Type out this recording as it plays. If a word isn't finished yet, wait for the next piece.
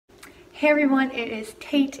Hey everyone, it is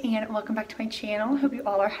Tate and welcome back to my channel. Hope you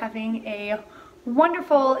all are having a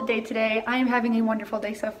wonderful day today. I am having a wonderful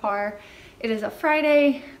day so far. It is a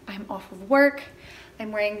Friday, I'm off of work.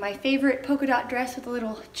 I'm wearing my favorite polka dot dress with a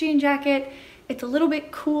little jean jacket. It's a little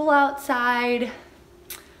bit cool outside.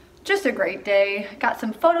 Just a great day. Got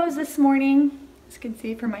some photos this morning, as you can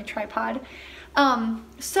see from my tripod.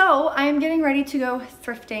 So I'm getting ready to go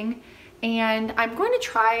thrifting. And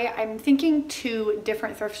I'm thinking 2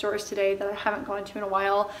 different thrift stores today that I haven't gone to in a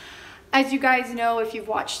while. As you guys know, if you've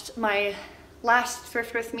watched my last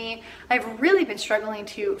thrift with me, I've really been struggling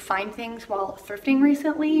to find things while thrifting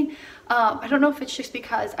recently. I don't know if it's just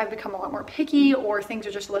because I've become a lot more picky or things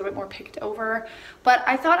are just a little bit more picked over, but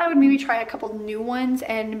I thought I would maybe try a couple new ones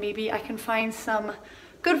and maybe I can find some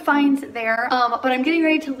good finds there. But I'm getting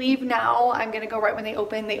ready to leave now. I'm gonna go right when they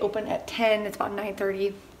open. They open at 10, it's about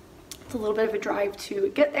 9:30. It's a little bit of a drive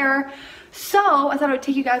to get there. So I thought I would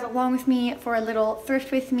take you guys along with me for a little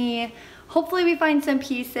thrift with me. Hopefully we find some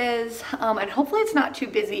pieces and hopefully it's not too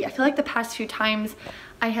busy. I feel like the past few times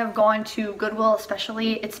I have gone to Goodwill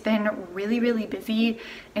especially, it's been really busy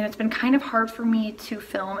and it's been kind of hard for me to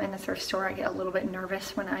film in the thrift store. I get a little bit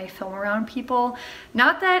nervous when I film around people.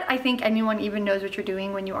 Not that I think anyone even knows what you're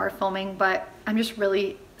doing when you are filming, but I'm just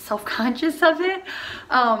really self-conscious of it.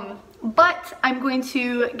 But I'm going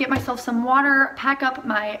to get myself some water, pack up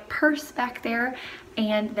my purse back there,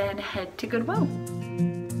 and then head to Goodwill.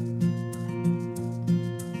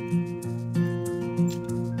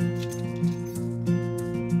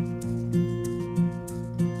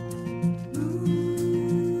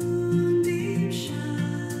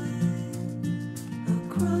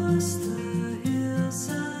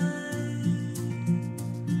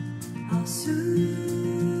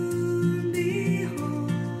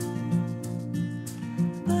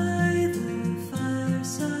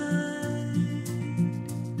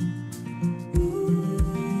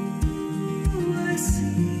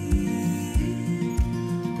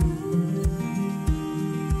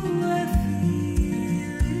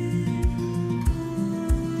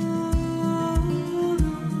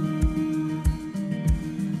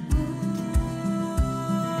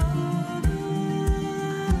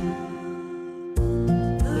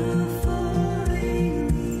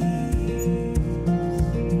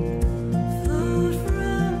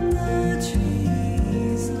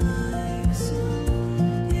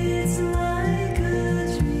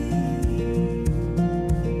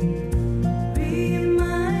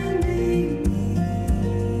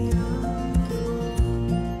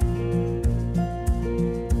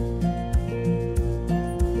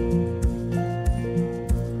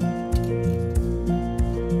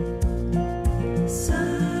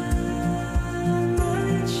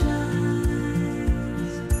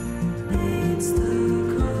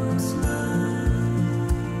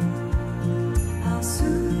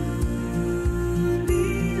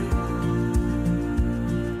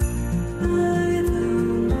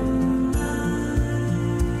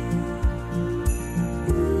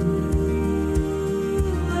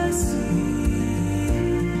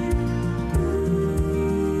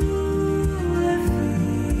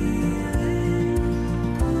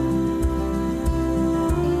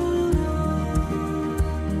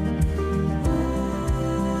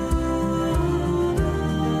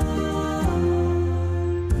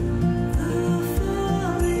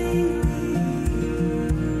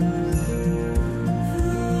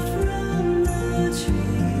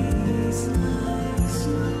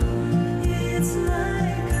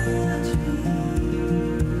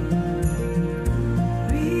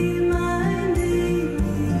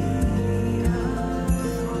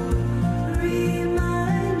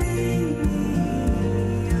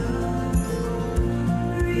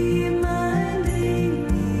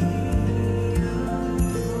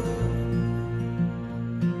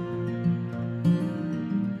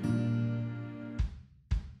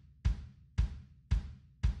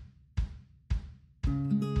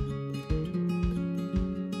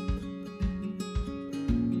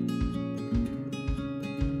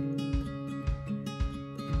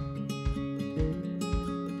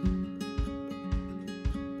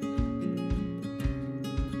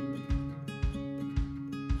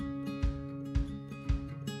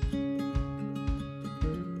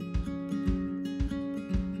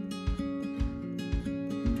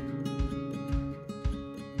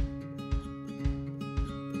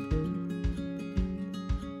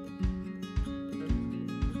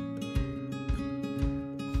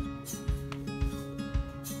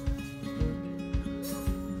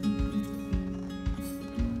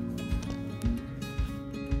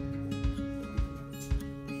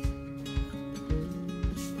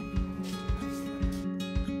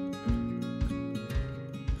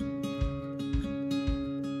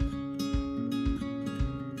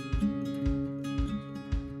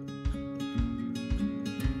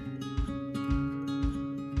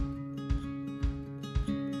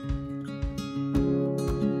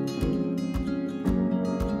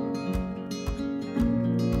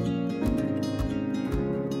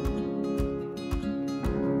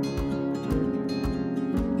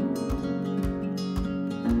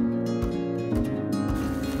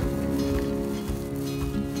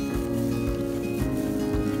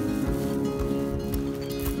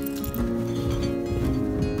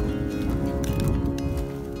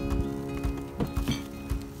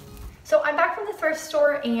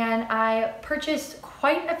 and I purchased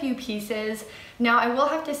quite a few pieces. Now I will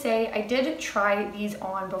have to say I did try these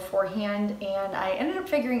on beforehand and I ended up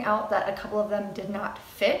figuring out that a couple of them did not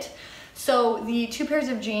fit. So the 2 pairs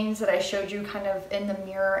of jeans that I showed you kind of in the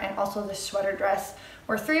mirror and also the sweater dress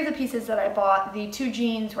were 3 of the pieces that I bought. The 2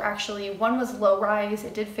 jeans were actually, one was low rise,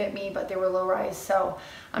 it did fit me, but they were low rise, so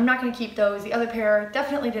I'm not gonna keep those. The other pair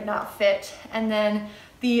definitely did not fit. And then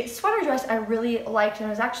the sweater dress I really liked and I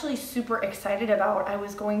was actually super excited about. I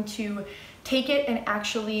was going to take it and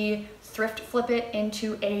actually thrift flip it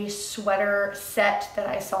into a sweater set that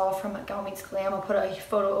I saw from Gal Meets Glam. I'll put a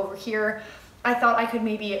photo over here. I thought I could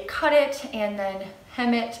maybe cut it and then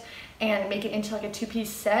hem it and make it into like a 2-piece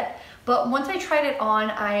set. But once I tried it on,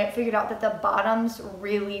 I figured out that the bottoms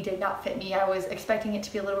really did not fit me. I was expecting it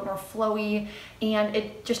to be a little bit more flowy and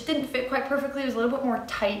it just didn't fit quite perfectly. It was a little bit more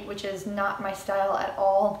tight, which is not my style at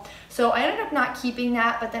all. So I ended up not keeping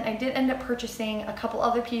that, but then I did end up purchasing a couple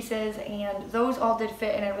other pieces and those all did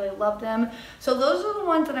fit and I really loved them. So those are the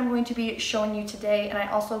ones that I'm going to be showing you today, and I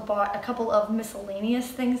also bought a couple of miscellaneous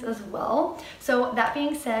things as well. So that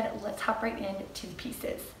being said, let's hop right into the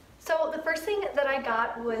pieces. So the first thing that I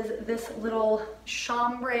got was this little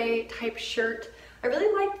chambray type shirt. I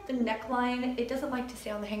really liked the neckline. It doesn't like to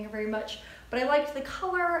stay on the hanger very much, but I liked the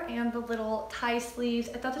color and the little tie sleeves.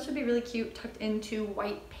 I thought this would be really cute tucked into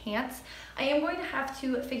white pants. I am going to have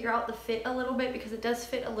to figure out the fit a little bit because it does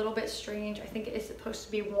fit a little bit strange. I think it is supposed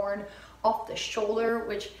to be worn off the shoulder,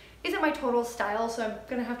 which isn't my total style, so I'm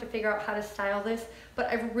gonna have to figure out how to style this, but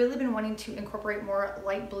I've really been wanting to incorporate more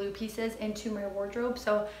light blue pieces into my wardrobe,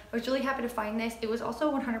 so I was really happy to find this. It was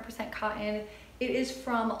also 100% cotton. It is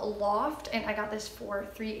from Loft, and I got this for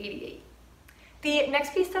 $3.88. The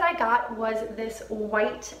next piece that I got was this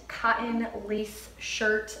white cotton lace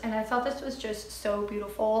shirt, and I thought this was just so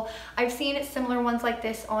beautiful. I've seen similar ones like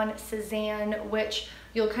this on Cezanne, which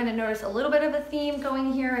you'll kind of notice a little bit of a theme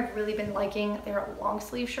going here. I've really been liking their long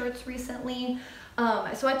sleeve shirts recently.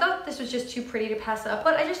 So I thought this was just too pretty to pass up,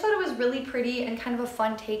 but I just thought it was really pretty and kind of a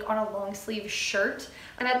fun take on a long sleeve shirt.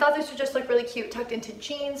 And I thought this would just look really cute tucked into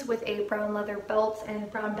jeans with a brown leather belt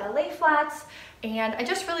and brown ballet flats. And I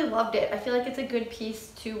just really loved it. I feel like it's a good piece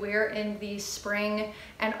to wear in the spring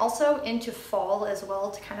and also into fall as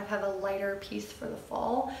well, to kind of have a lighter piece for the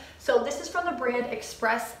fall. So this is from the brand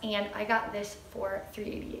Express, and I got this for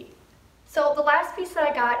 $3.88. So the last piece that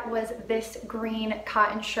I got was this green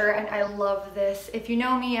cotton shirt, and I love this. If you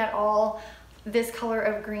know me at all, this color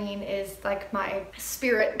of green is like my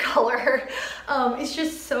spirit color. It's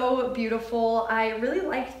just so beautiful. I really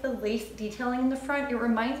liked the lace detailing in the front. It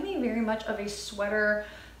reminds me very much of a sweater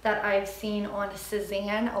that I've seen on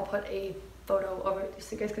Cezanne. I'll put a photo over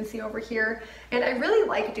so you guys can see over here. And I really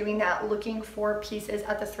like doing that, looking for pieces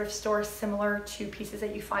at the thrift store similar to pieces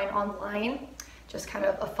that you find online. Just kind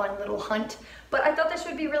of a fun little hunt. But I thought this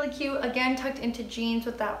would be really cute. Again, tucked into jeans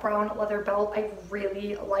with that brown leather belt. I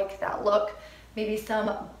really like that look. Maybe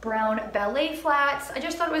some brown ballet flats. I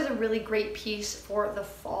just thought it was a really great piece for the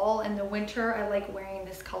fall and the winter. I like wearing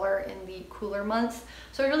this color in the cooler months.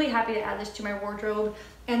 So I'm really happy to add this to my wardrobe.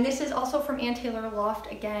 And this is also from Ann Taylor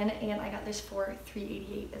Loft again, and I got this for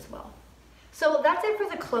 $3.88 as well. So that's it for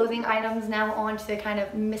the clothing items. Now on to the kind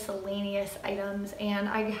of miscellaneous items, and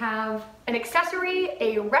I have an accessory,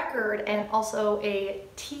 a record, and also a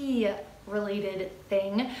tea related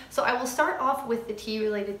thing. So I will start off with the tea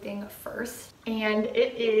related thing first, and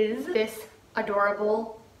it is this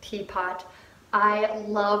adorable teapot. I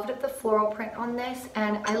loved the floral print on this,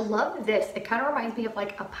 and I love this. It kind of reminds me of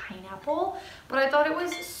like a pineapple, but I thought it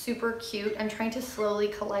was super cute. I'm trying to slowly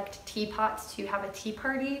collect teapots to have a tea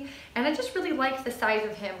party, and I just really liked the size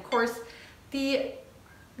of him. Of course, the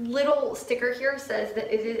little sticker here says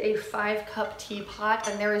that it is a 5-cup teapot,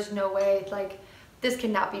 and there is no way, like, this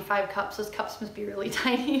cannot be 5 cups. Those cups must be really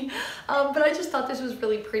tiny. But I just thought this was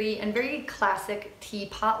really pretty and very classic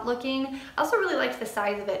teapot looking. I also really liked the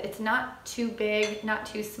size of it. It's not too big, not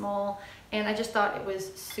too small, and I just thought it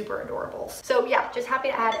was super adorable. So yeah, just happy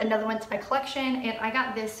to add another one to my collection, and I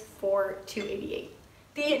got this for $2.88.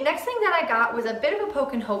 The next thing that I got was a bit of a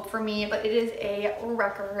poke and hope for me, but it is a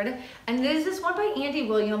record, and it is this one by Andy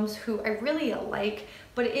Williams, who I really like,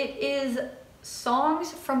 but it is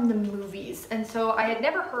songs from the movies. And so I had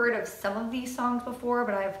never heard of some of these songs before,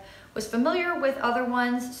 but I was familiar with other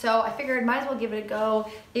ones, so I figured might as well give it a go.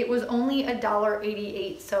 It was only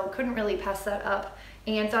 $1.88, so couldn't really pass that up,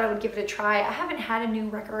 and thought I would give it a try. I haven't had a new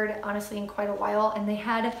record honestly in quite a while, and they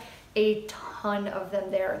had a ton of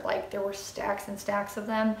them there. Like, there were stacks and stacks of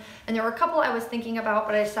them, and there were a couple I was thinking about,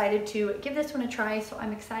 but I decided to give this one a try, so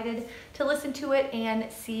I'm excited to listen to it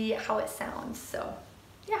and see how it sounds. So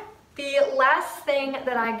yeah. The last thing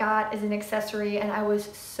that I got is an accessory, and I was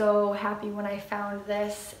so happy when I found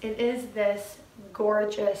this. It is this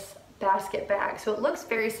gorgeous basket bag. So it looks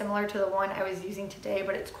very similar to the one I was using today,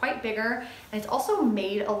 but it's quite bigger, and it's also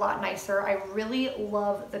made a lot nicer. I really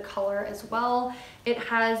love the color as well. It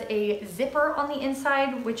has a zipper on the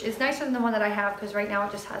inside, which is nicer than the one that I have, because right now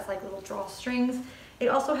it just has like little drawstrings. It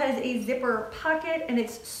also has a zipper pocket, and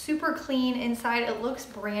it's super clean inside. It looks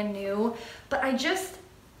brand new, but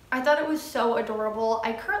I thought it was so adorable.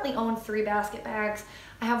 I currently own 3 basket bags.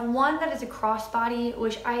 I have one that is a crossbody,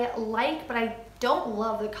 which I like, but I don't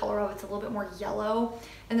love the color of it. It's a little bit more yellow.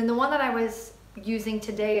 And then the one that I was using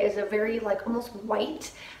today is a very like almost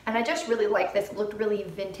white, and I just really like this. It looked really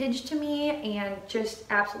vintage to me and just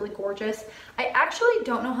absolutely gorgeous. I actually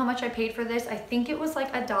don't know how much I paid for this. I think it was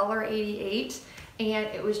like $1.88, and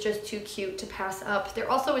it was just too cute to pass up. There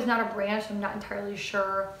also is not a brand, so I'm not entirely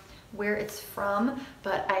sure where it's from,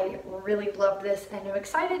 but I really love this, and I'm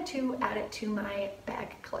excited to add it to my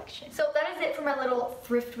bag collection. So that is it for my little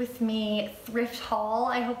Thrift with me thrift haul.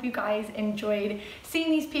 I hope you guys enjoyed seeing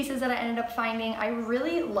these pieces that I ended up finding. I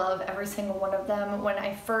really love every single one of them. When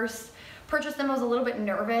I first purchased them, I was a little bit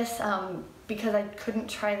nervous because I couldn't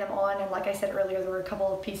try them on, and like I said earlier, there were a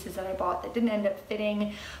couple of pieces that I bought that didn't end up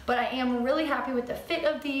fitting, but I am really happy with the fit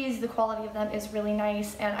of these. The quality of them is really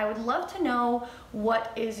nice, and I would love to know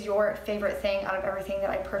what is your favorite thing out of everything that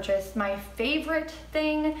I purchased. My favorite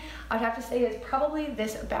thing, I'd have to say, is probably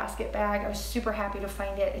this basket bag. I was super happy to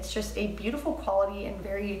find it. It's just a beautiful quality and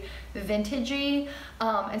very vintagey,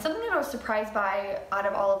 and something that I was surprised by out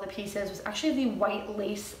of all of the pieces was actually the white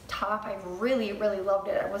lace top. I really loved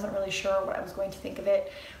it. I wasn't really sure what I was going to think of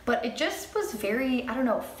it, but it just was very, I don't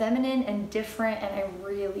know, feminine and different, and I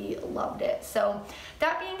really loved it. So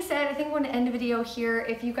that being said, I think I'm going to end the video here.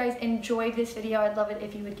 If you guys enjoyed this video, I'd love it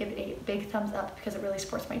if you would give it a big thumbs up, because it really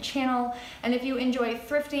supports my channel. And if you enjoy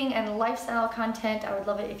thrifting and lifestyle content, I would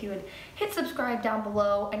love it if you would hit subscribe down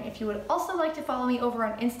below. And if you would also like to follow me over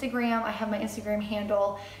on Instagram, I have my Instagram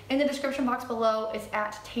handle in the description box below. It's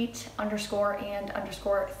at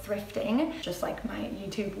Tate_and_thrifting, just like my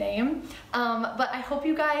YouTube name. But I hope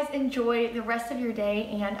you guys enjoy the rest of your day,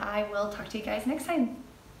 and I will talk to you guys next time.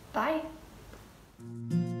 Bye.